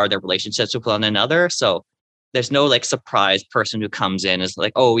they are, their relationships with one another. So there's no like surprise person who comes in is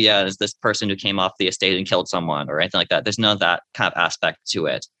like, oh yeah, is this person who came off the estate and killed someone or anything like that. There's none of that kind of aspect to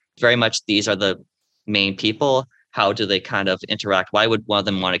it. Very much these are the main people. How do they kind of interact? Why would one of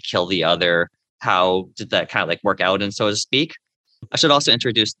them want to kill the other? How did that kind of like work out, and so to speak? I should also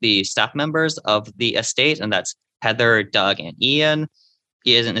introduce the staff members of the estate, and that's Heather, Doug, and Ian.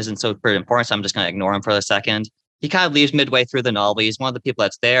 He isn't so pretty important, so I'm just going to ignore him for a second. He kind of leaves midway through the novel. He's one of the people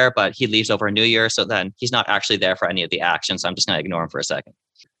that's there, but he leaves over New Year, so then he's not actually there for any of the action, so I'm just going to ignore him for a second.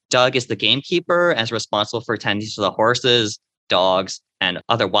 Doug is the gamekeeper and is responsible for tending to the horses, dogs, and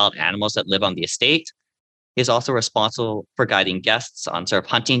other wild animals that live on the estate. He's also responsible for guiding guests on sort of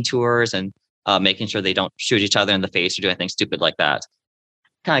hunting tours and making sure they don't shoot each other in the face or do anything stupid like that.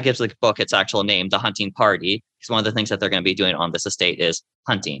 Kind of gives the book its actual name, The Hunting Party, because one of the things that they're going to be doing on this estate is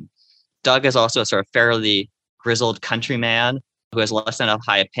hunting. Doug is also a sort of fairly grizzled countryman who has less than a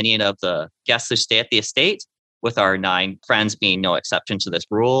high opinion of the guests who stay at the estate, with our 9 friends being no exception to this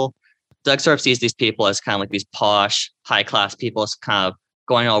rule. Doug sort of sees these people as kind of like these posh, high-class people, kind of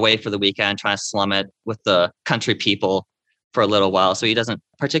going away for the weekend, trying to slum it with the country people for a little while. So he doesn't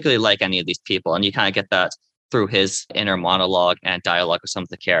particularly like any of these people. And you kind of get that through his inner monologue and dialogue with some of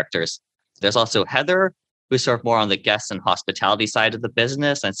the characters. There's also Heather, who's sort of more on the guest and hospitality side of the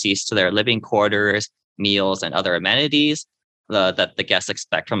business and sees to their living quarters, meals, and other amenities that the guests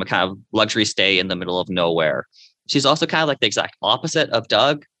expect from a kind of luxury stay in the middle of nowhere. She's also kind of like the exact opposite of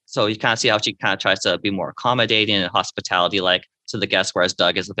Doug. So you kind of see how she kind of tries to be more accommodating and hospitality-like to the guests, whereas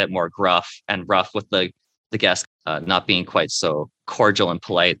Doug is a bit more gruff and rough with the guests, not being quite so cordial and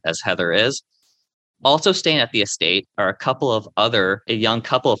polite as Heather is. Also staying at the estate are a young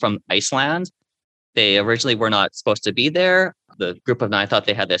couple from Iceland. They originally were not supposed to be there. The group of 9 thought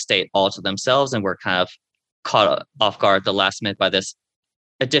they had the estate all to themselves and were kind of caught off guard at the last minute by this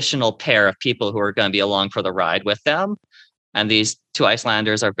additional pair of people who are going to be along for the ride with them. And these 2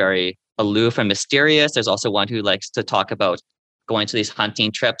 Icelanders are very aloof and mysterious. There's also one who likes to talk about going to these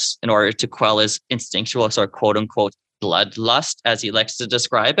hunting trips in order to quell his instinctual sort of quote unquote bloodlust, as he likes to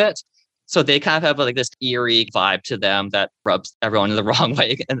describe it. So they kind of have like this eerie vibe to them that rubs everyone in the wrong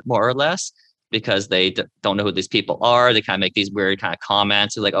way, more or less, because they don't know who these people are. They kind of make these weird kind of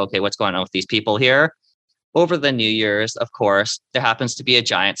comments like, okay, what's going on with these people here? Over the New Year's, of course, there happens to be a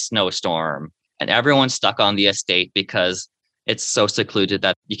giant snowstorm and everyone's stuck on the estate because it's so secluded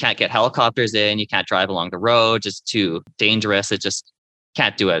that you can't get helicopters in, you can't drive along the road, it's too dangerous. It just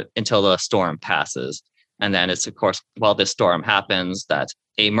can't do it until the storm passes. And then it's, of course, while this storm happens, that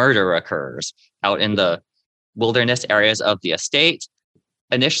a murder occurs out in the wilderness areas of the estate.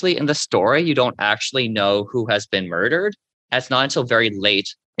 Initially in the story, you don't actually know who has been murdered. It's not until very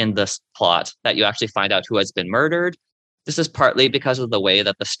late in this plot that you actually find out who has been murdered. This is partly because of the way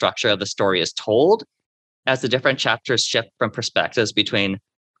that the structure of the story is told. As the different chapters shift from perspectives between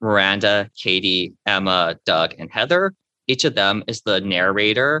Miranda, Katie, Emma, Doug, and Heather, each of them is the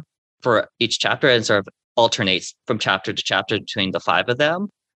narrator for each chapter and sort of alternates from chapter to chapter between the 5 of them.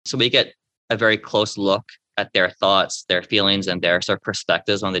 So we get a very close look at their thoughts, their feelings, and their sort of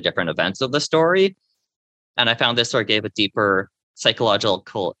perspectives on the different events of the story. And I found this sort of gave a deeper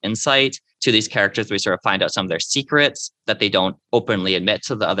psychological insight to these characters. We sort of find out some of their secrets that they don't openly admit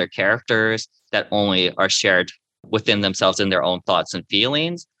to the other characters, that only are shared within themselves in their own thoughts and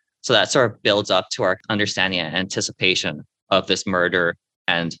feelings. So that sort of builds up to our understanding and anticipation of this murder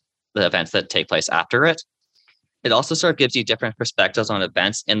and the events that take place after it. It also sort of gives you different perspectives on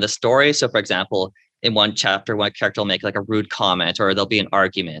events in the story. So for example, in one chapter, one character will make like a rude comment or there'll be an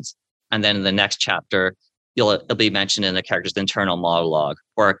argument. And then in the next chapter, it'll be mentioned in the character's internal monologue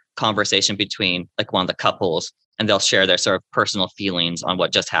or a conversation between like one of the couples, and they'll share their sort of personal feelings on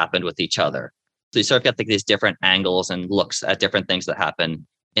what just happened with each other. So you sort of get like these different angles and looks at different things that happen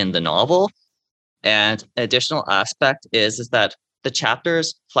in the novel. And an additional aspect is that the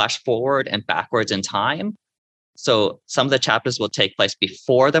chapters flash forward and backwards in time. So some of the chapters will take place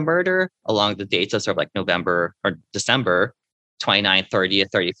before the murder along the dates of sort of like November or December, 29th, 30th,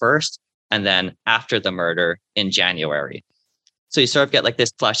 31st, and then after the murder in January. So you sort of get like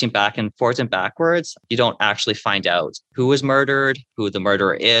this flashing back and forwards and backwards. You don't actually find out who was murdered, who the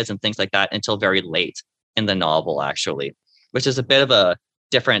murderer is, and things like that until very late in the novel, actually, which is a bit of a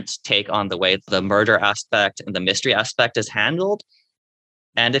different take on the way the murder aspect and the mystery aspect is handled.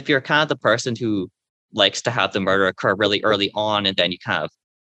 And if you're kind of the person who likes to have the murder occur really early on and then you kind of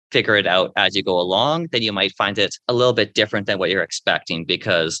figure it out as you go along, then you might find it a little bit different than what you're expecting,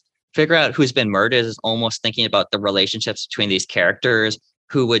 because figure out who's been murdered is almost thinking about the relationships between these characters,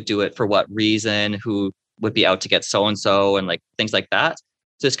 who would do it for what reason, who would be out to get so-and-so and like things like that.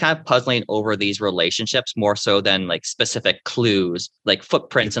 So it's kind of puzzling over these relationships more so than like specific clues, like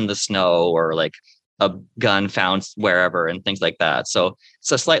footprints in the snow or like a gun found wherever and things like that. So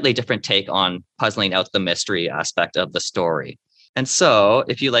it's a slightly different take on puzzling out the mystery aspect of the story. And so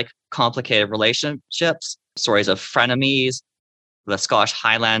if you like complicated relationships, stories of frenemies, the Scottish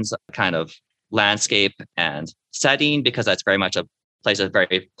Highlands kind of landscape and setting, because that's very much plays a very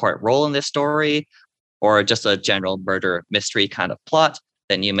important role in this story, or just a general murder mystery kind of plot,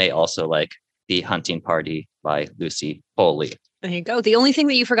 then you may also like The Hunting Party by Lucy Foley. There you go. The only thing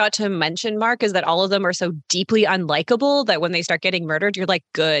that you forgot to mention, Mark, is that all of them are so deeply unlikable that when they start getting murdered, you're like,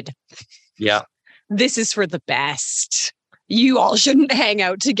 good. Yeah. This is for the best. You all shouldn't hang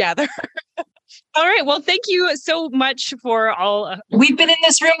out together. All right. Well, thank you so much for all. We've been in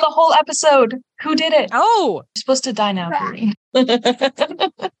this room the whole episode. Who did it? Oh, You're supposed to die now, Bree.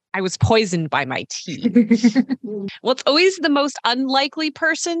 I was poisoned by my tea. Well, it's always the most unlikely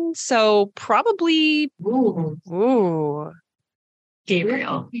person. So probably. Ooh.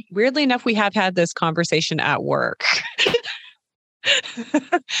 Gabriel. Weirdly enough, we have had this conversation at work.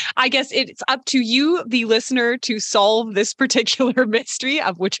 I guess it's up to you, the listener, to solve this particular mystery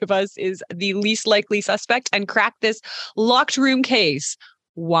of which of us is the least likely suspect and crack this locked room case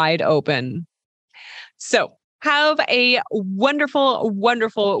wide open. So have a wonderful,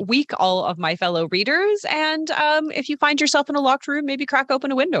 wonderful week, all of my fellow readers. And if you find yourself in a locked room, maybe crack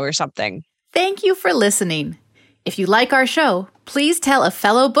open a window or something. Thank you for listening. If you like our show, please tell a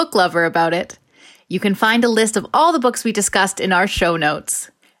fellow book lover about it. You can find a list of all the books we discussed in our show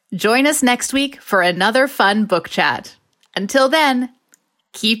notes. Join us next week for another fun book chat. Until then,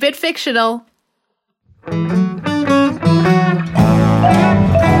 keep it fictional.